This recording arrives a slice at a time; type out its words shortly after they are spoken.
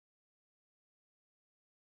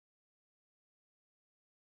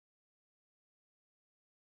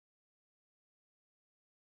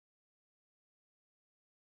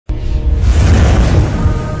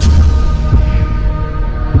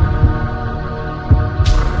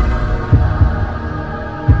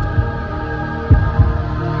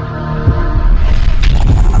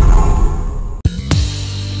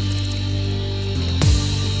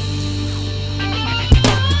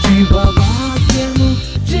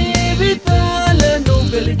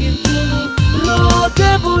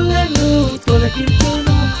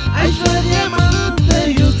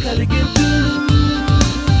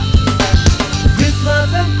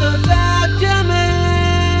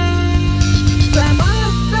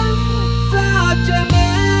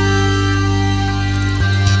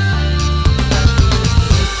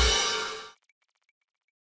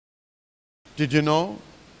Did you know?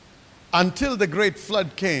 Until the great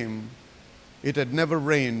flood came, it had never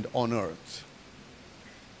rained on earth.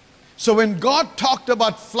 So when God talked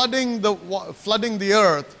about flooding the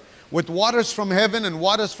earth with waters from heaven and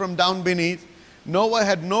waters from down beneath, Noah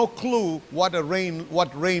had no clue what rain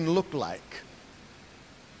looked like.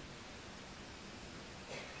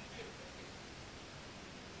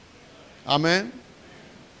 Amen?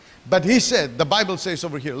 But he said, the Bible says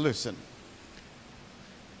over here, listen.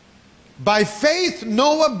 By faith,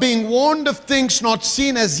 Noah, being warned of things not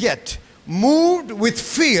seen as yet, moved with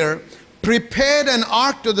fear, prepared an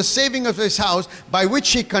ark to the saving of his house, by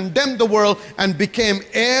which he condemned the world and became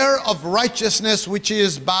heir of righteousness, which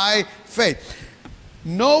is by faith.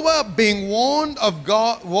 Noah, being warned of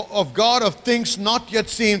God of things not yet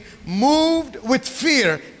seen, moved with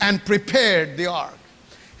fear and prepared the ark.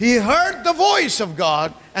 He heard the voice of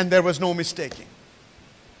God and there was no mistaking.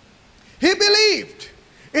 He believed.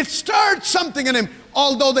 It stirred something in him.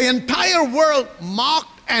 Although the entire world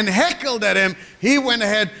mocked and heckled at him, he went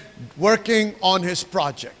ahead working on his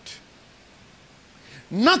project.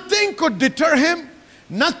 Nothing could deter him.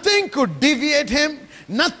 Nothing could deviate him.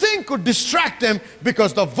 Nothing could distract him,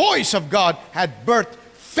 because the voice of God had birthed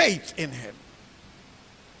faith in him.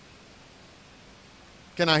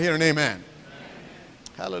 Can I hear an amen? Amen.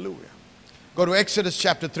 Hallelujah. Go to Exodus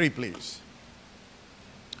chapter 3, please.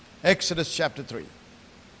 Exodus chapter 3.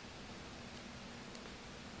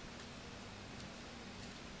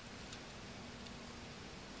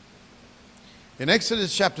 In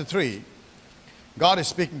Exodus chapter 3, God is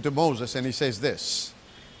speaking to Moses, and he says this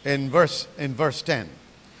in verse 10.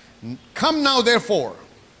 Come now therefore,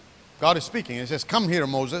 God is speaking, he says, come here,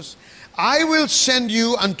 Moses, I will send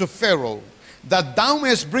you unto Pharaoh, that thou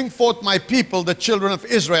mayest bring forth my people, the children of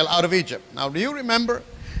Israel, out of Egypt. Now, do you remember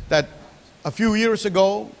that a few years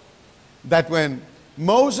ago, that when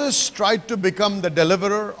Moses tried to become the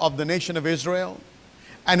deliverer of the nation of Israel,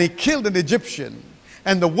 and he killed an Egyptian,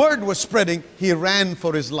 and the word was spreading, he ran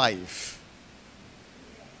for his life.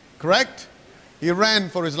 Correct? He ran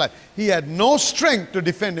for his life. He had no strength to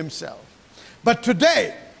defend himself. But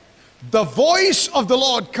today, the voice of the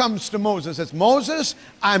Lord comes to Moses and says, Moses,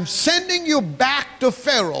 I'm sending you back to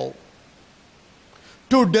Pharaoh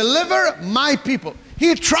to deliver my people.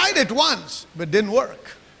 He tried it once, but it didn't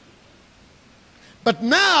work. But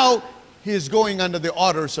now, he is going under the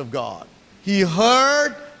orders of God. He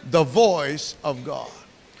heard the voice of God.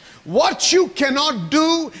 What you cannot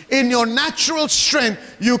do in your natural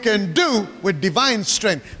strength, you can do with divine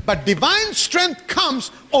strength. But divine strength comes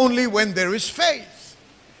only when there is faith.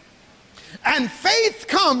 And faith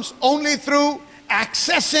comes only through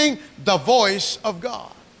accessing the voice of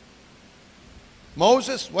God.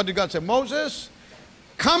 Moses, what did God say? Moses,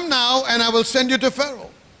 come now and I will send you to Pharaoh.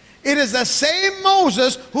 It is the same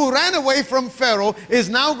Moses who ran away from Pharaoh is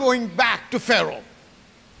now going back to Pharaoh.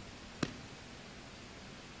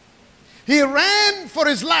 He ran for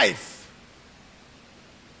his life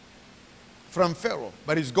from Pharaoh,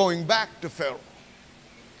 but he's going back to Pharaoh.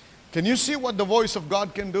 Can you see what the voice of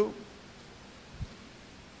God can do?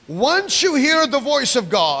 Once you hear the voice of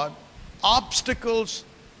God, obstacles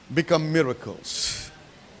become miracles.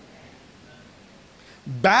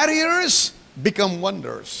 Barriers become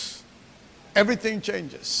wonders. Everything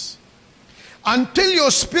changes. Until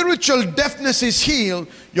your spiritual deafness is healed,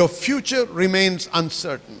 your future remains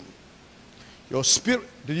uncertain. Your spirit,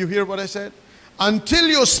 did you hear what I said? Until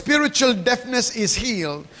your spiritual deafness is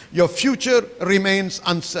healed, your future remains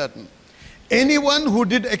uncertain. Anyone who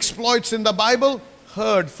did exploits in the Bible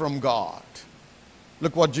heard from God.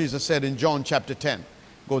 Look what Jesus said in John chapter 10.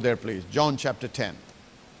 Go there, please. John chapter 10.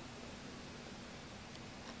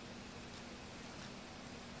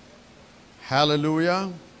 Hallelujah.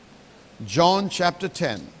 John chapter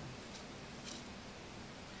 10.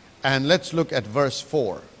 And let's look at verse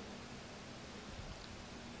 4.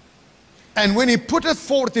 And when he putteth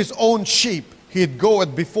forth his own sheep, he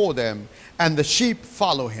goeth before them, and the sheep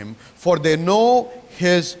follow him, for they know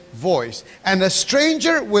his voice. And a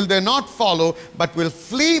stranger will they not follow, but will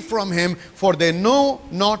flee from him, for they know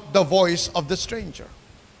not the voice of the stranger.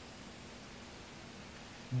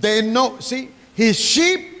 They know, see, his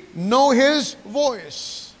sheep know his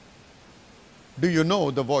voice. Do you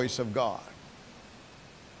know the voice of God?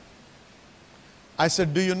 I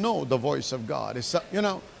said, do you know the voice of God? It's, you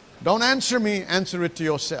know, don't answer me, answer it to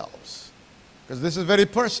yourselves. Because this is very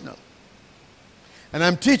personal. And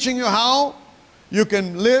I'm teaching you how you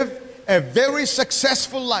can live a very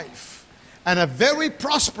successful life and a very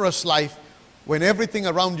prosperous life when everything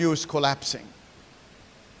around you is collapsing.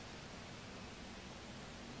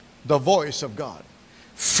 The voice of God.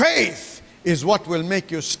 Faith is what will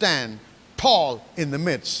make you stand tall in the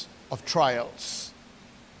midst of trials.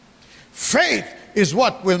 Faith is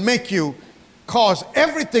what will make you cause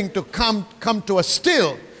everything to come to a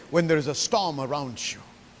still when there is a storm around you.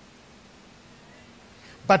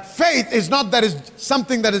 But faith is not that is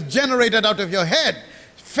something that is generated out of your head.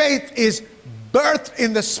 Faith is birthed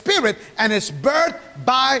in the Spirit, and it's birthed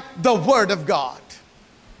by the Word of God.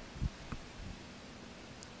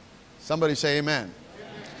 Somebody say amen.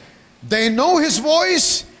 They know His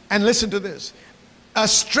voice, and listen to this. A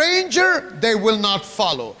stranger they will not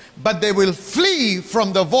follow, but they will flee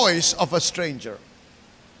from the voice of a stranger.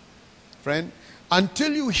 Friend,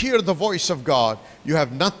 until you hear the voice of God, you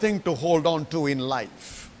have nothing to hold on to in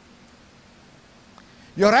life.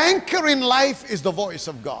 Your anchor in life is the voice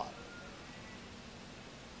of God.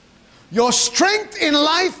 Your strength in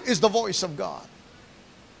life is the voice of God.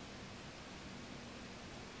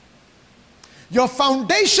 Your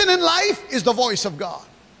foundation in life is the voice of God.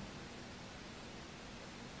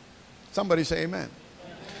 Somebody say amen.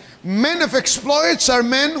 Men of exploits are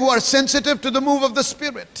men who are sensitive to the move of the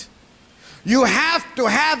Spirit. You have to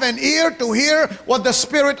have an ear to hear what the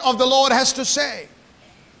Spirit of the Lord has to say.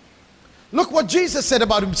 Look what Jesus said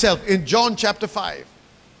about Himself in John chapter 5.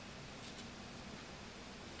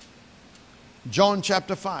 John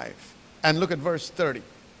chapter 5, and look at verse 30.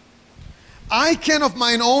 I can of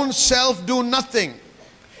mine own self do nothing.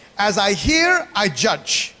 As I hear, I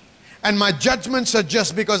judge. And my judgments are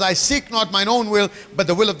just, because I seek not mine own will, but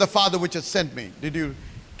the will of the Father which has sent me. Did you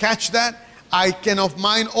catch that? I can of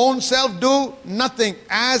mine own self do nothing.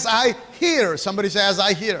 As I hear. Somebody say, as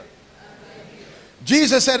I hear.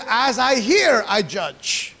 Jesus said, as I hear, I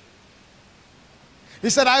judge. He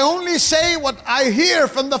said, I only say what I hear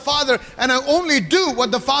from the Father, and I only do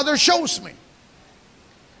what the Father shows me.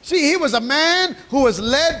 See, He was a man who was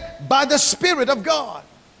led by the Spirit of God.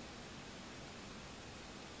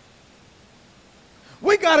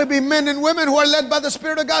 We got to be men and women who are led by the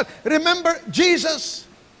Spirit of God. Remember Jesus,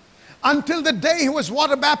 until the day He was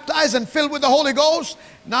water baptized and filled with the Holy Ghost,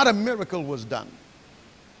 not a miracle was done.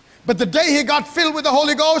 But the day He got filled with the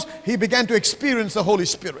Holy Ghost, He began to experience the Holy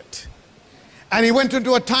Spirit. And He went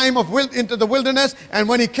into a time of into the wilderness, and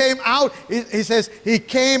when He came out, he says He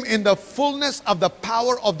came in the fullness of the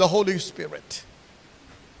power of the Holy Spirit.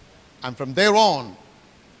 And from there on,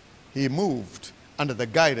 He moved under the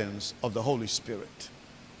guidance of the Holy Spirit.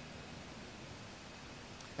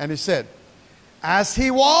 And He said, as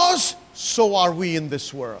He was, so are we in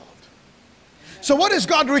this world. So what is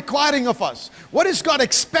God requiring of us? What is God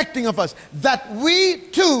expecting of us? That we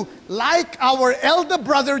too, like our elder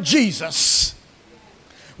brother Jesus,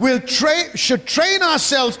 should train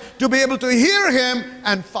ourselves to be able to hear Him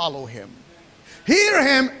and follow Him. Hear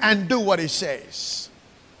Him and do what He says.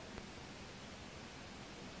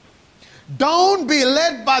 Don't be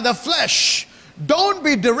led by the flesh. Don't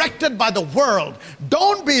be directed by the world.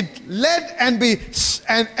 Don't be led and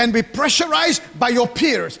be pressurized by your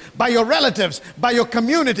peers, by your relatives, by your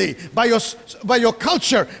community, by your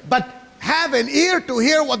culture. But have an ear to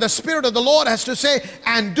hear what the Spirit of the Lord has to say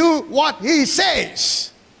and do what He says.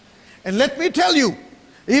 And let me tell you,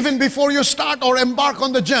 even before you start or embark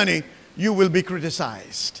on the journey, you will be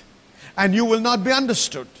criticized and you will not be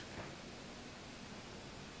understood.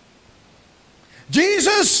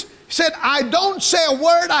 Jesus said, I don't say a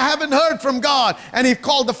word I haven't heard from God. And He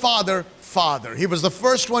called the Father, Father. He was the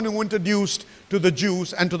first one who introduced to the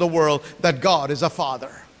Jews and to the world that God is a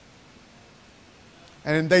Father.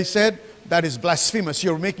 And they said, that is blasphemous.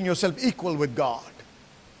 You're making yourself equal with God.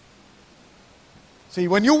 See,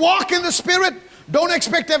 when you walk in the Spirit, don't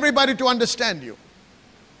expect everybody to understand you.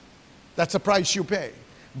 That's the price you pay.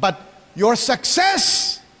 But your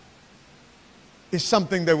success is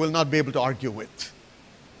something they will not be able to argue with.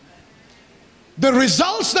 The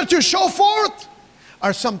results that you show forth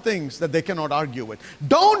are some things that they cannot argue with.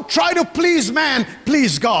 Don't try to please man,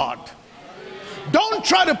 please God. Don't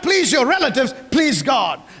try to please your relatives, please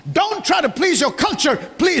God. Don't try to please your culture,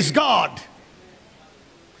 please God.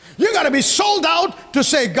 You got to be sold out to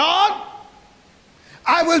say, God,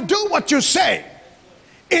 I will do what you say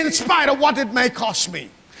in spite of what it may cost me.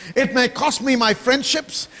 It may cost me my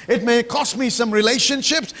friendships. It may cost me some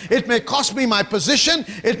relationships. It may cost me my position.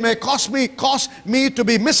 It may cost me to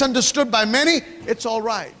be misunderstood by many. It's all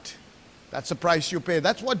right. That's the price you pay.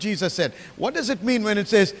 That's what Jesus said. What does it mean when it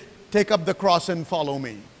says, take up the cross and follow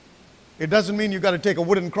me? It doesn't mean you got to take a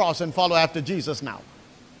wooden cross and follow after Jesus now.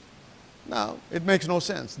 No, it makes no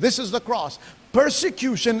sense. This is the cross.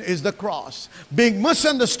 Persecution is the cross. Being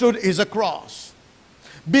misunderstood is a cross.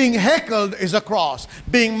 Being heckled is a cross.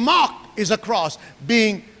 Being mocked is a cross.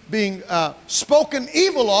 Being spoken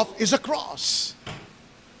evil of is a cross.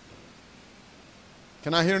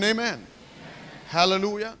 Can I hear an amen?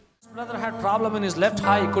 Hallelujah. Brother had problem in his left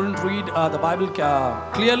eye. He couldn't read the Bible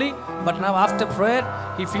clearly. But now after prayer,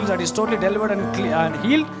 he feels that he's totally delivered and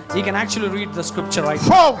healed. He can actually read the scripture right now.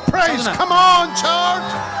 Oh, praise. Come on, church.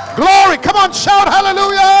 Glory. Come on, shout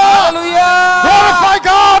hallelujah. Hallelujah. Glorify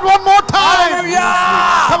God one more time. Hallelujah.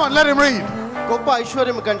 Come on, let him read. గొప్ప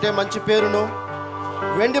ఐశ్వర్యం కంటే మంచి పేరును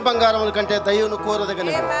వెండి బంగారముల కంటే దయను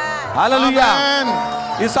కోరదగనిది. హల్లెలూయా.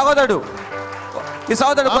 ఈ సహోదరుడు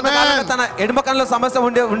కొంతకాలంగా తన ఎడమ కన్నులో సమస్య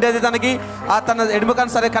ఉండేది. తనకి తన ఎడమ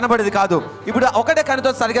కన్ను సరిగా కనబడేది కాదు. ఇప్పుడు ఒకటే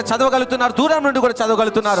కన్నుతో సరిగా చదవగలుగుతున్నారు. దూరం నుండి కూడా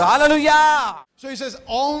చదవగలుగుతున్నారు. హల్లెలూయా. So he says,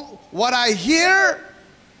 "Oh, what I hear,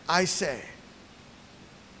 I say."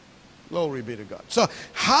 Glory be to God. So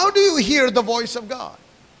how do you hear the voice of God?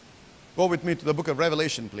 Go with me to the book of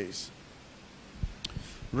Revelation, please.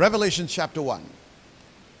 Revelation chapter 1.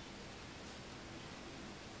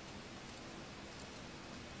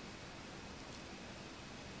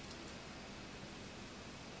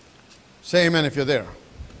 Say amen if you're there.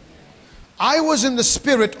 I was in the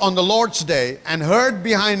Spirit on the Lord's day and heard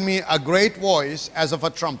behind me a great voice as of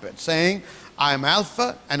a trumpet, saying, I am Alpha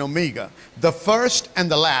and Omega, the first and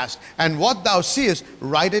the last. And what thou seest,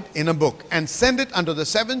 write it in a book, and send it unto the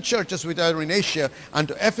 7 churches which are in Asia,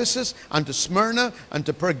 unto Ephesus, unto Smyrna,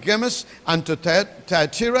 unto Pergamos, unto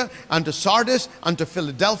Thyatira, unto Sardis, unto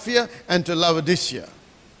Philadelphia, and to Laodicea.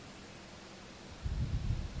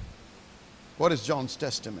 What is John's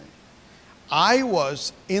testimony? I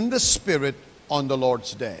was in the Spirit on the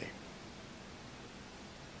Lord's day.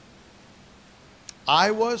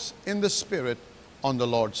 I was in the Spirit on the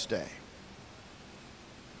Lord's day.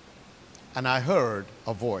 And I heard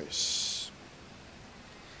a voice.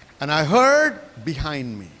 And I heard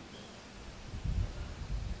behind me.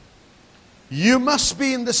 You must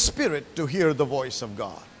be in the Spirit to hear the voice of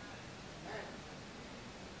God.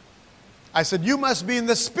 I said, you must be in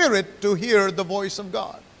the Spirit to hear the voice of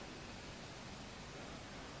God.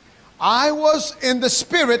 I was in the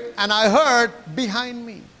Spirit and I heard behind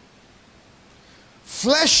me.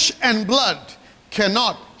 Flesh and blood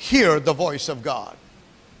cannot hear the voice of God.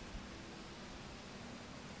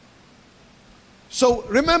 So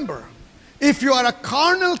remember, if you are a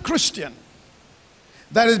carnal Christian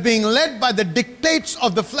that is being led by the dictates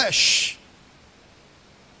of the flesh,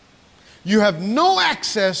 you have no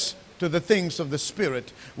access to the things of the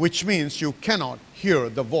Spirit, which means you cannot hear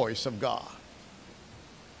the voice of God.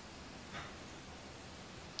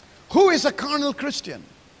 Who is a carnal Christian?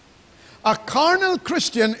 A carnal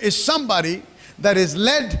Christian is somebody that is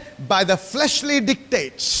led by the fleshly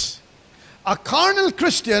dictates. A carnal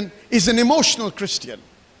Christian is an emotional Christian.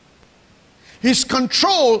 He's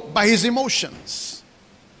controlled by his emotions.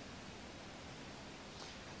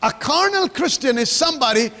 A carnal Christian is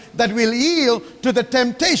somebody that will yield to the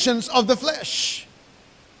temptations of the flesh.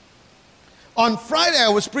 On Friday I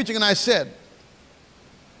was preaching and I said,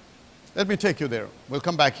 let me take you there. We'll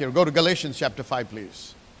come back here. Go to Galatians chapter 5,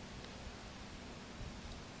 please.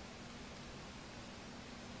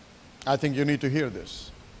 I think you need to hear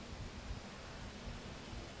this.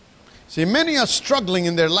 See, many are struggling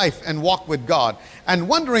in their life and walk with God and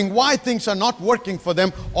wondering why things are not working for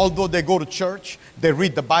them, although they go to church, they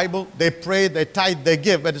read the Bible, they pray, they tithe, they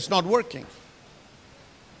give, but it's not working.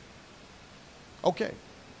 Okay,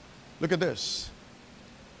 look at this.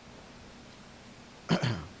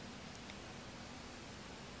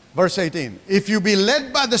 Verse 18, if you be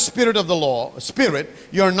led by the Spirit of the Spirit,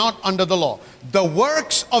 you're not under the law. The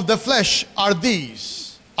works of the flesh are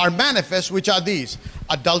manifest, which are these: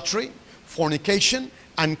 adultery, fornication,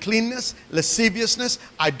 uncleanness, lasciviousness,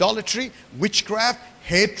 idolatry, witchcraft,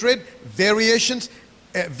 hatred, variance,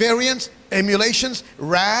 emulations,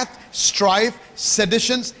 wrath, strife,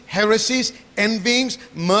 seditions, heresies, envyings,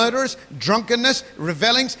 murders, drunkenness,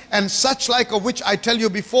 revellings, and such like, of which I tell you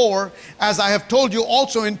before, as I have told you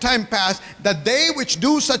also in time past, that they which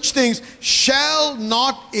do such things shall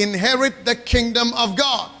not inherit the kingdom of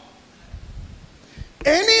God.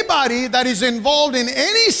 Anybody that is involved in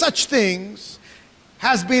any such things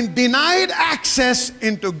has been denied access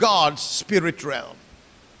into God's spirit realm.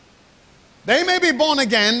 They may be born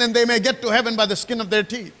again and they may get to heaven by the skin of their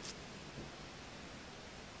teeth.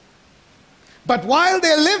 But while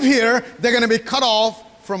they live here, they're going to be cut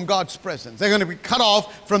off from God's presence. They're going to be cut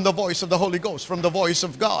off from the voice of the Holy Ghost, from the voice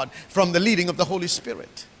of God, from the leading of the Holy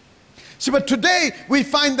Spirit. See, but today we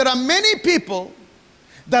find there are many people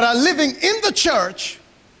that are living in the church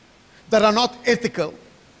that are not ethical,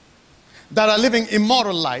 that are living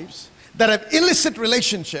immoral lives, that have illicit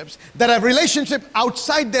relationships, that have relationships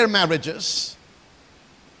outside their marriages.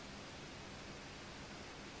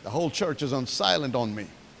 The whole church is on silent on me.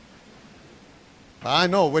 I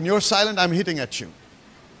know when you're silent, I'm hitting at you.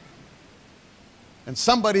 And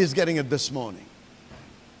somebody is getting it this morning.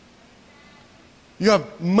 You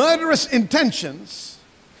have murderous intentions.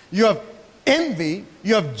 You have envy.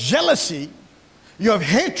 You have jealousy. You have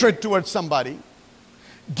hatred towards somebody.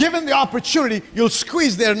 Given the opportunity, you'll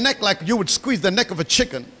squeeze their neck like you would squeeze the neck of a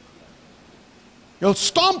chicken. You'll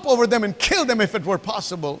stomp over them and kill them if it were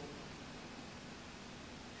possible.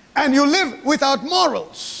 And you live without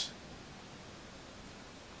morals.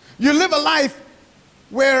 You live a life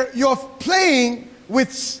where you're playing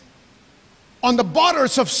with, on the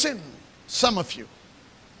borders of sin, some of you.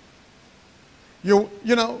 You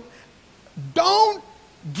know, don't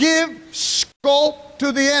give scope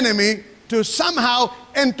to the enemy to somehow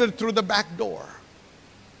enter through the back door.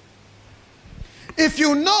 If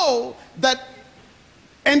you know that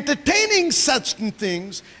entertaining certain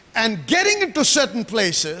things and getting into certain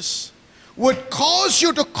places would cause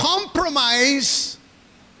you to compromise,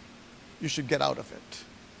 you should get out of it.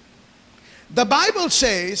 The Bible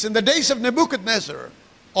says in the days of Nebuchadnezzar,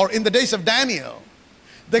 or in the days of Daniel,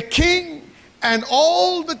 the king and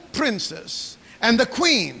all the princes and the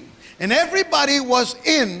queen and everybody was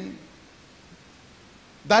in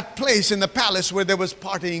that place in the palace where there was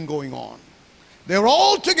partying going on. They were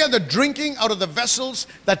all together drinking out of the vessels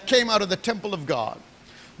that came out of the temple of God.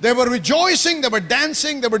 They were rejoicing, they were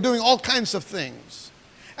dancing, they were doing all kinds of things.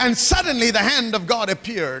 And suddenly the hand of God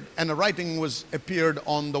appeared and a writing appeared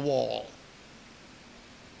on the wall.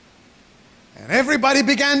 And everybody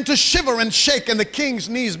began to shiver and shake, and the king's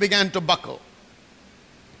knees began to buckle.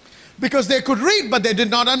 Because they could read, but they did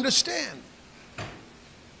not understand.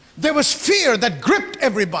 There was fear that gripped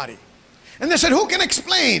everybody. And they said, who can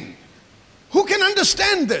explain? Who can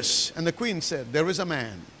understand this? And the queen said, there is a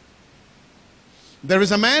man. There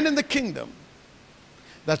is a man in the kingdom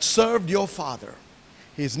that served your father.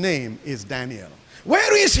 His name is Daniel.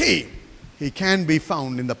 Where is he? He can be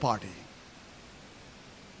found in the party.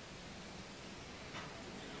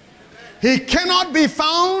 He cannot be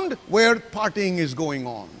found where partying is going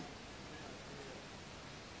on.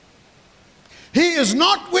 He is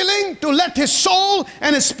not willing to let his soul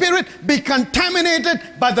and his spirit be contaminated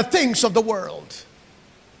by the things of the world.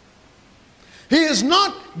 He is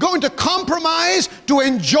not going to compromise to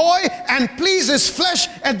enjoy and please his flesh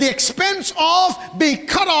at the expense of being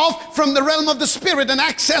cut off from the realm of the spirit and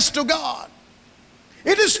access to God.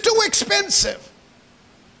 It is too expensive.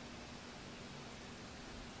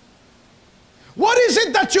 What is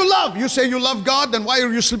it that you love? You say you love God, then why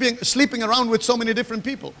are you sleeping around with so many different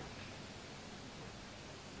people?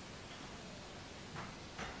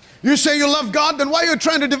 You say you love God, then why are you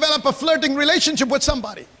trying to develop a flirting relationship with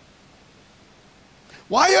somebody?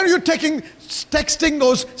 Why are you texting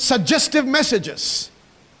those suggestive messages?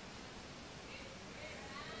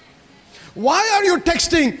 Why are you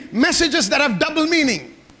texting messages that have double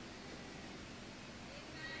meaning?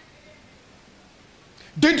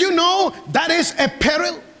 Did you know that is a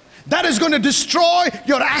peril? That is going to destroy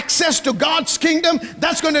your access to God's kingdom.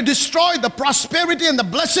 That's going to destroy the prosperity and the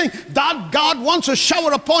blessing that God wants to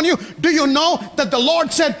shower upon you. Do you know that the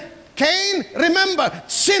Lord said, Cain, remember,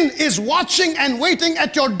 sin is watching and waiting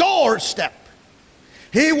at your doorstep.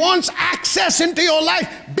 He wants access into your life.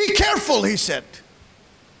 Be careful, he said.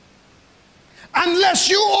 Unless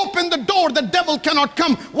you open the door, the devil cannot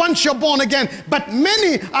come once you're born again. But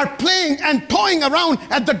many are playing and toying around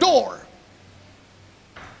at the door,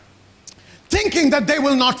 thinking that they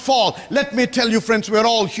will not fall. Let me tell you, friends, we're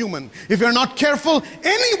all human. If you're not careful,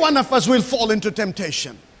 any one of us will fall into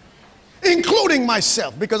temptation, including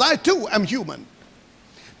myself, because I too am human.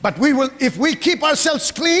 But we will, if we keep ourselves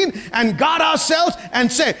clean and guard ourselves and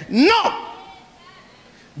say, no,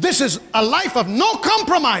 this is a life of no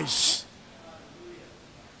compromise.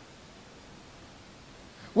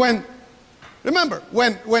 Remember,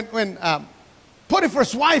 when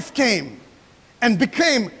Potiphar's wife came and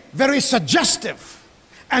became very suggestive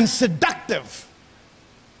and seductive,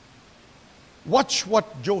 watch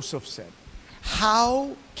what Joseph said.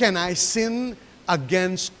 How can I sin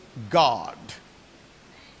against God?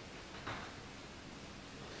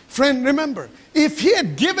 Friend, remember, if he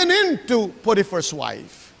had given in to Potiphar's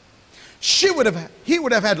wife, he would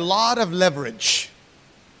have had a lot of leverage.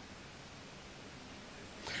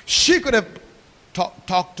 She could have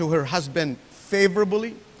talked to her husband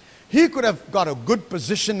favorably. He could have got a good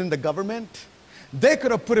position in the government. They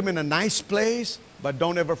could have put him in a nice place, but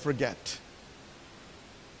don't ever forget.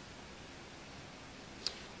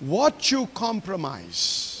 What you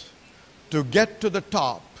compromise to get to the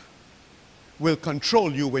top will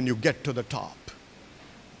control you when you get to the top.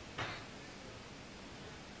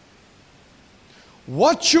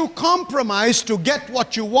 What you compromise to get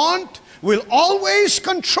what you want will always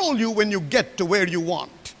control you when you get to where you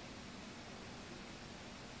want.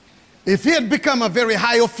 If he had become a very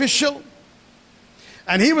high official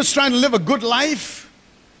and he was trying to live a good life,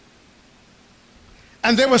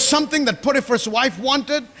 and there was something that Potiphar's wife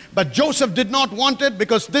wanted, but Joseph did not want it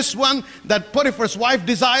because this one that Potiphar's wife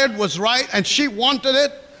desired was right and she wanted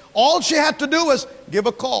it, all she had to do was give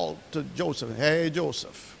a call to Joseph. Hey,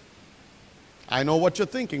 Joseph, I know what you're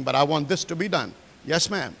thinking, but I want this to be done. Yes,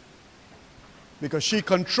 ma'am. Because she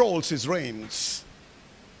controls his reins.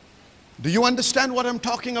 Do you understand what I'm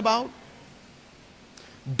talking about?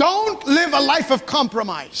 Don't live a life of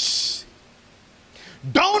compromise.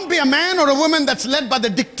 Don't be a man or a woman that's led by the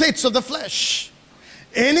dictates of the flesh.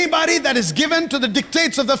 Anybody that is given to the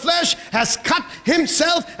dictates of the flesh has cut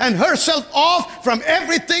himself and herself off from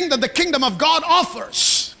everything that the kingdom of God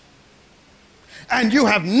offers. And you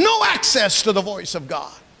have no access to the voice of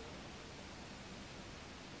God.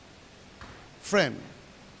 Friend,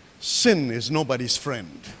 sin is nobody's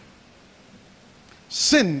friend.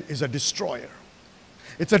 Sin is a destroyer.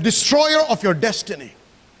 It's a destroyer of your destiny.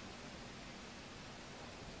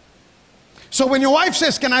 So when your wife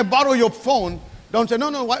says, can I borrow your phone? Don't say,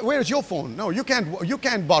 no, where's your phone? No, you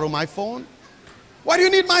can't borrow my phone. Why do you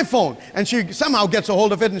need my phone? And she somehow gets a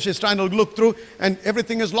hold of it and she's trying to look through and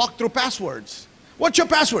everything is locked through passwords. What's your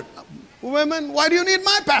password? Women, why do you need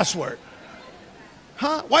my password?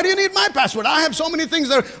 Huh? Why do you need my password? I have so many things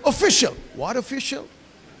that are official. What official?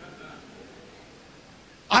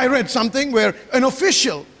 I read something where an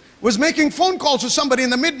official was making phone calls to somebody in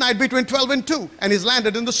the midnight between 12 and 2 and he's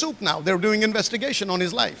landed in the soup now. They're doing investigation on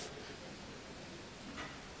his life.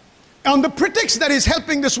 On the pretext that he's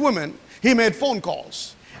helping this woman, he made phone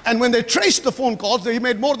calls. And when they traced the phone calls, he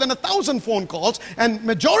made more than 1,000 phone calls, and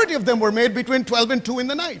majority of them were made between 12 and 2 in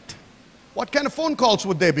the night. What kind of phone calls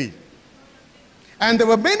would they be? And there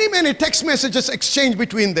were many, many text messages exchanged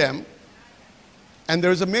between them. And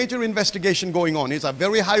there is a major investigation going on. He's a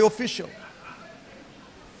very high official.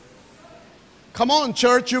 Come on,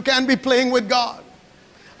 church, you can be playing with God.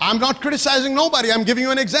 I'm not criticizing nobody. I'm giving you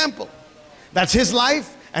an example. That's his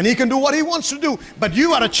life. And he can do what he wants to do. But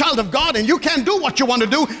you are a child of God and you can't do what you want to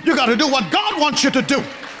do. You got to do what God wants you to do.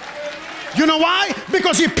 You know why?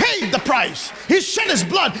 Because he paid the price. He shed his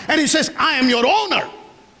blood and he says, I am your owner.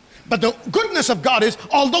 But the goodness of God is,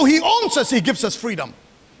 although he owns us, he gives us freedom.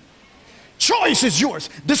 Choice is yours.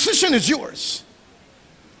 Decision is yours.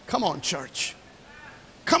 Come on, church.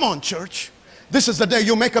 Come on, church. This is the day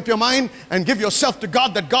you make up your mind and give yourself to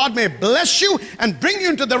God, that God may bless you and bring you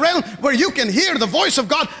into the realm where you can hear the voice of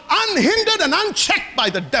God unhindered and unchecked by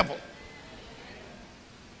the devil.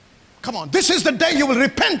 Come on, this is the day you will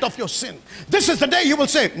repent of your sin. This is the day you will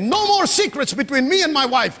say, no more secrets between me and my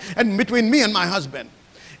wife and between me and my husband.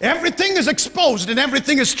 Everything is exposed and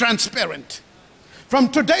everything is transparent. From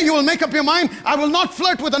today you will make up your mind, I will not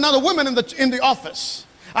flirt with another woman in the office.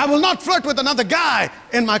 I will not flirt with another guy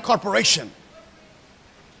in my corporation.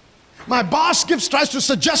 My boss tries to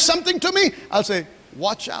suggest something to me, I'll say,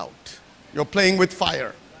 watch out. You're playing with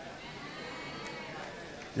fire.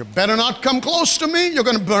 You better not come close to me, you're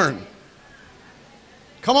going to burn.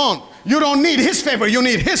 Come on. You don't need his favor, you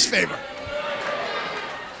need his favor.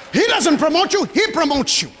 He doesn't promote you, he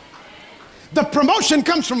promotes you. The promotion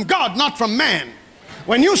comes from God, not from man.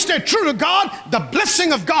 When you stay true to God, the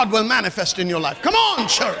blessing of God will manifest in your life. Come on,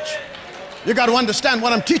 church. You got to understand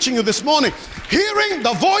what I'm teaching you this morning. Hearing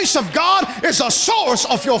the voice of God is a source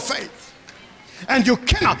of your faith. And you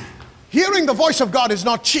cannot. Hearing the voice of God is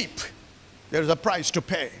not cheap. There's a price to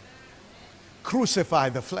pay. Crucify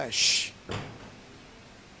the flesh.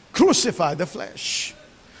 Crucify the flesh.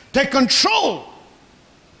 Take control.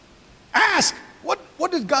 Ask,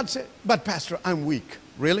 what did God say? But Pastor, I'm weak.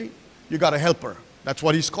 Really? You got a helper. That's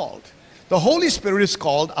what he's called. The Holy Spirit is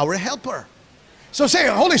called our helper. So say,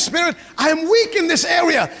 Holy Spirit, I'm weak in this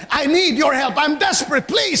area. I need your help. I'm desperate.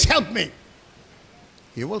 Please help me.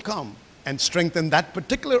 He will come and strengthen that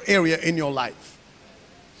particular area in your life.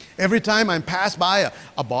 Every time I pass by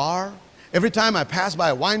a bar, every time I pass by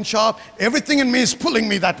a wine shop, everything in me is pulling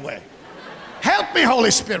me that way. Help me,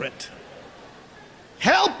 Holy Spirit.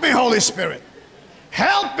 Help me, Holy Spirit.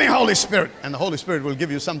 Help me, Holy Spirit. And the Holy Spirit will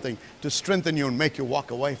give you something to strengthen you and make you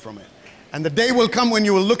walk away from it. And the day will come when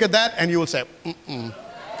you will look at that and you will say,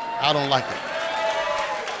 I don't like it.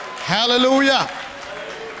 Hallelujah.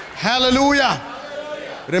 Hallelujah.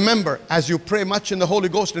 Remember, as you pray much in the Holy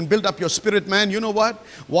Ghost and build up your spirit, man, you know what?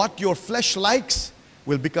 What your flesh likes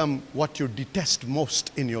will become what you detest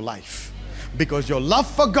most in your life. Because your love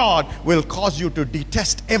for God will cause you to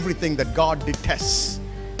detest everything that God detests.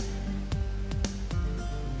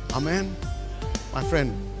 Amen. My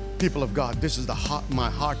friend, people of God, this is my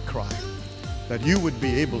heart cry, that you would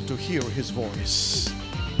be able to hear His voice.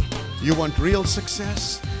 You want real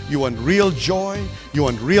success? You want real joy? You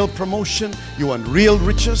want real promotion? You want real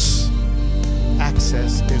riches?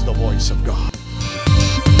 Access is the voice of God.